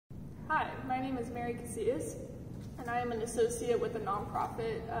Hi, my name is Mary Casillas, and I am an associate with the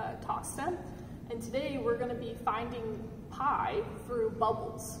nonprofit talkSTEM. And today we're going to be finding pi through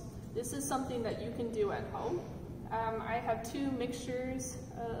bubbles. This is something that you can do at home. I have two mixtures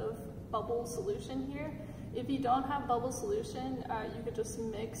of bubble solution here. If you don't have bubble solution, you could just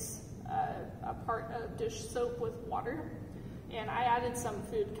mix a part of dish soap with water. And I added some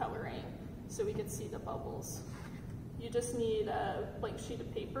food coloring so we could see the bubbles. You just need a blank sheet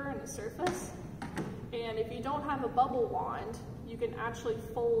of paper and a surface. And if you don't have a bubble wand, you can actually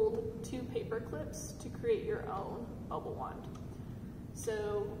fold two paper clips to create your own bubble wand.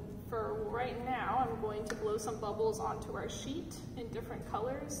 So for right now, I'm going to blow some bubbles onto our sheet in different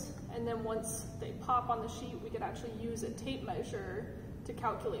colors. And then once they pop on the sheet, we could actually use a tape measure to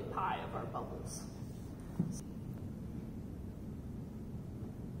calculate pi of our bubbles.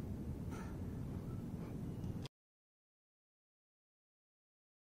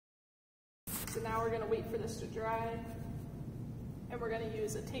 So now we're going to wait for this to dry, and we're going to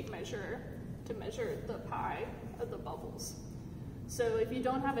use a tape measure to measure the pi of the bubbles. So if you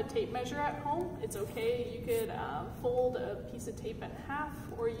don't have a tape measure at home, it's okay. You could fold a piece of tape in half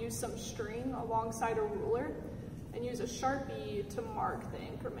or use some string alongside a ruler and use a sharpie to mark the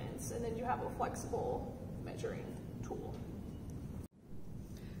increments, and then you have a flexible measuring tool.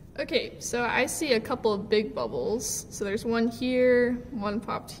 Okay, so I see a couple of big bubbles. So there's one here, one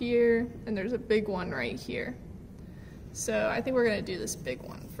popped here, and there's a big one right here. So I think we're gonna do this big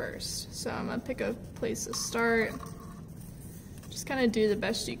one first. So I'm gonna pick a place to start. Just kind of do the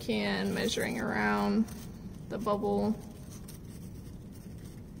best you can, measuring around the bubble.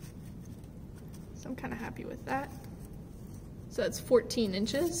 So I'm kind of happy with that. So that's 14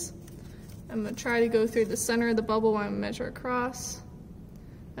 inches. I'm gonna try to go through the center of the bubble while I measure across.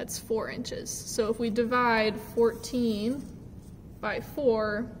 That's 4 inches. So if we divide 14 by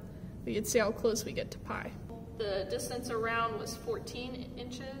 4, we can see how close we get to pi. The distance around was 14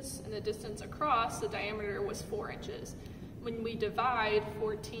 inches, and the distance across, the diameter, was 4 inches. When we divide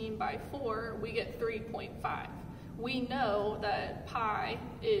 14 by 4, we get 3.5. We know that pi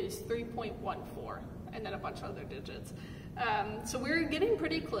is 3.14, and then a bunch of other digits. So we're getting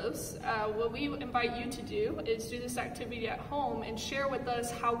pretty close. What we invite you to do is do this activity at home and share with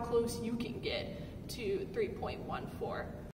us how close you can get to 3.14.